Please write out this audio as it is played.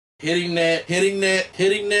Hitting that,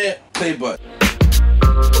 play button.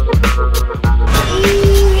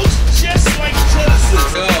 Ooh, looks just like Genesis.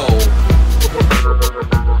 Go.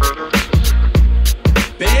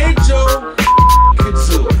 Banjo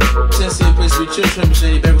Kazooie. Sensei, a place to be chill, trying to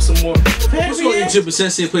say back with some more. What's going on YouTube?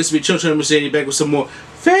 Sensei, a place to be chill, trying to say back with some more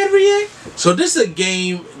Fan React. So this is a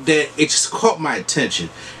game that it just caught my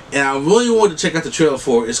attention, and I really wanted to check out the trailer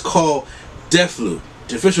for it. It's called DEATHLOOP,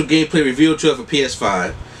 the official gameplay reveal trailer for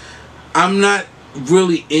PS5. I'm not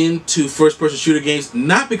really into first-person shooter games,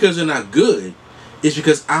 not because they're not good, it's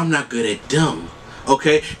because I'm not good at them.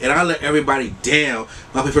 Okay, and I let everybody down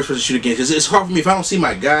when I play first-person shooter games because it's hard for me if I don't see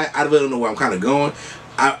my guy. I really don't know where I'm kind of going.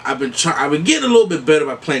 I've been getting a little bit better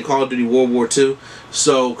by playing Call of Duty World War II.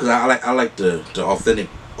 So, because I like the authentic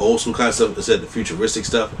old school kind of stuff instead of the futuristic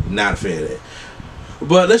stuff. Not a fan of that.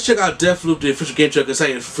 But let's check out DEATHLOOP, the official game trailer.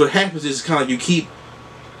 Because what happens is kind of like you keep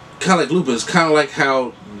kind of like looping. It's kind of like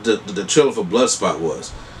how the trailer for Bloodspot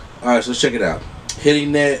was. Alright, so let's check it out.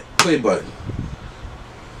 Hitting that play button.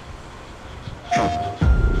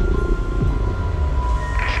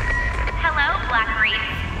 Hello, Black Reef.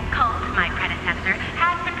 Colt, my predecessor,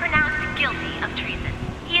 has been pronounced guilty of treason.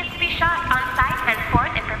 He is to be shot on sight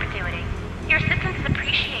henceforth in perpetuity. Your assistance is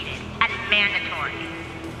appreciated and mandatory.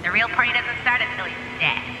 The real party doesn't start until he's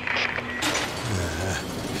dead.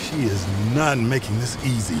 She is not making this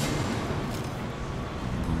easy.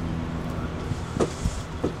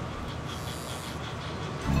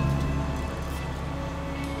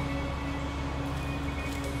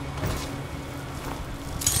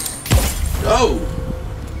 Oh!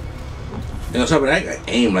 And on top of that, I ain't got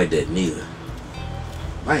aim like that neither.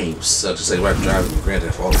 My aim sucks. It's like if I'm driving the Grand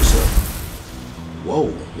Theft Auto stuff. Whoa,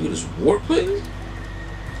 look at this warplane?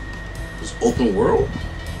 This open world?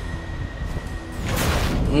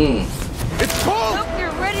 It's cold! Hope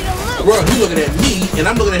you're ready to loot! Bro, he's looking at me and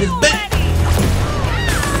I'm looking at his back.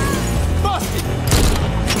 Busted!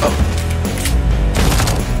 Oh.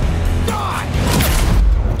 Die!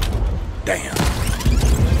 Damn.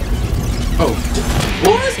 Oh,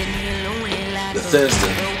 what? Bethesda.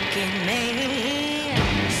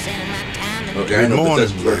 Okay, I Good know morning,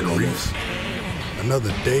 Bethesda's Black working on Reef. this.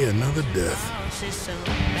 Another day, another death.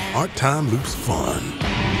 Aren't time loops fun?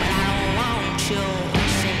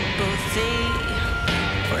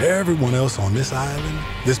 For everyone else on this island,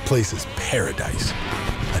 this place is paradise.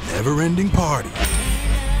 A never-ending party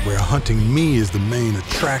where hunting me is the main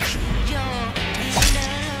attraction.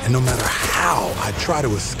 And no matter how I try to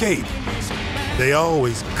escape, they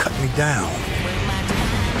always cut me down.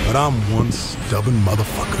 But I'm one stubborn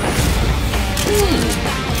motherfucker.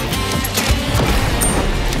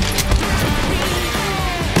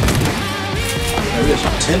 I got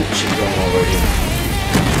some tenant shit going on right here.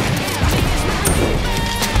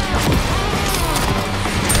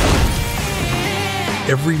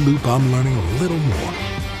 Every loop I'm learning a little more,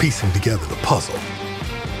 piecing together the puzzle.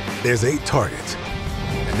 There's 8 targets,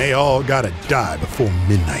 and they all gotta die before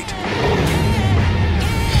midnight.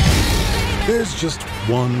 There's just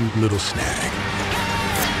one little snag.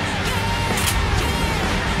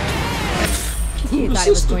 You thought it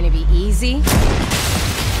was going to be easy?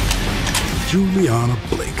 Juliana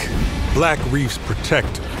Blake, Black Reef's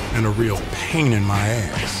protector and a real pain in my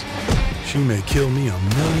ass. She may kill me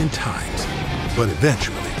 1,000,000 times, but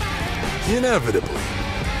eventually, inevitably,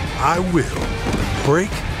 I will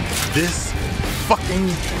break this fucking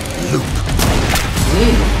loop.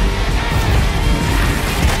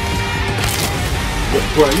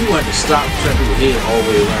 Bro, you want to stop trying to head all the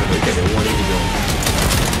way around but get that 180 going.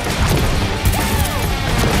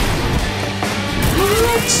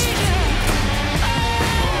 What?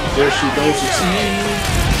 There she don't succeed.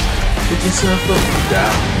 Pick yourself up.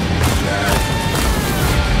 Die.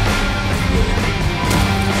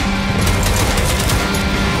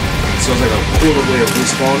 Sounds like a cooler way of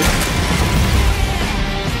respawning.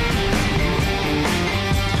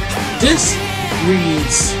 This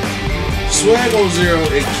reads Swag on Zero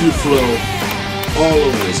and Q-Flow all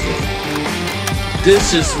over this game.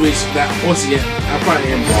 This just reads, once again, I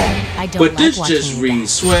probably am wrong. I don't but like this watching just you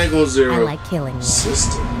reads die. Swag on Zero I like killing you.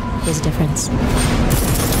 system. There's a difference.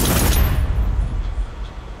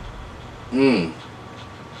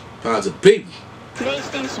 Pounds of big.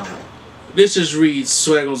 This just reads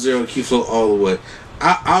Swag on Zero and Q-Flow all the way.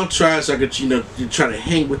 I'll try so I could, try to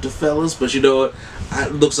hang with the fellas, but you know what?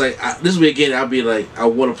 It looks like this way again. I'll be like, I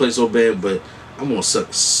want to play so bad, but I'm gonna suck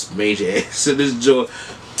major ass in this joint.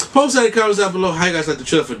 Post in the comments down below how you guys like the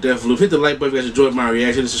trailer for DEATHLOOP. Hit the like button if you guys enjoyed my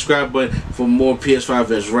reaction. The subscribe button for more PS5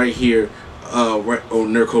 events right here right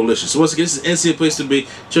on Nerd Coalition. So once again, this is NC a place to be.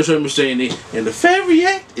 Just remember staying there, and the Fan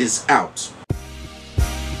React is out.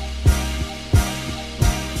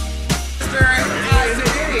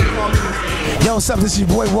 Yo, what's up? This is your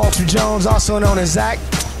boy Walter Jones, also known as Zach,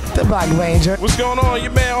 the Black Ranger. What's going on?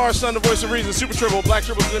 Your man R, son, the voice of reason, Super Triple, Black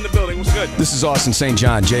Triple's in the building. What's good? This is Austin St.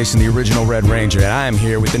 John, Jason, the original Red Ranger, and I am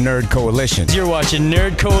here with the Nerd Coalition. You're watching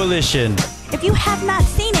Nerd Coalition. If you have not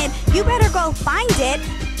seen it, you better go find it.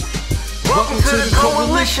 Welcome to the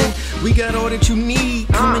Coalition. We got all that you need.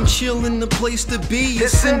 Come and chill in the place to be.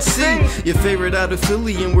 It's NC, your favorite out of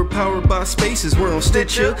Philly, and we're powered by Spaces. We're on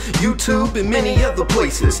Stitcher, YouTube, and many other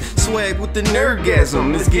places. Swag with the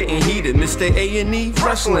nerdgasm, it's getting heated. Mr. A&E,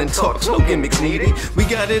 wrestling talks, no gimmicks needed. We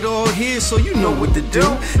got it all here, so you know what to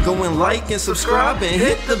do. Go and like and subscribe and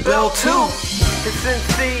hit the bell too. It's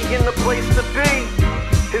NC in the place to be.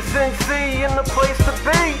 It's NC in the place to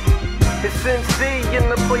be. It's NC in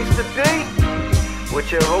the place to be.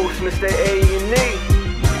 With your host, Mr. A&E.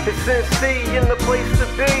 It's NC in the place to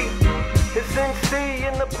be. It's NC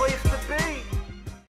in the place to be.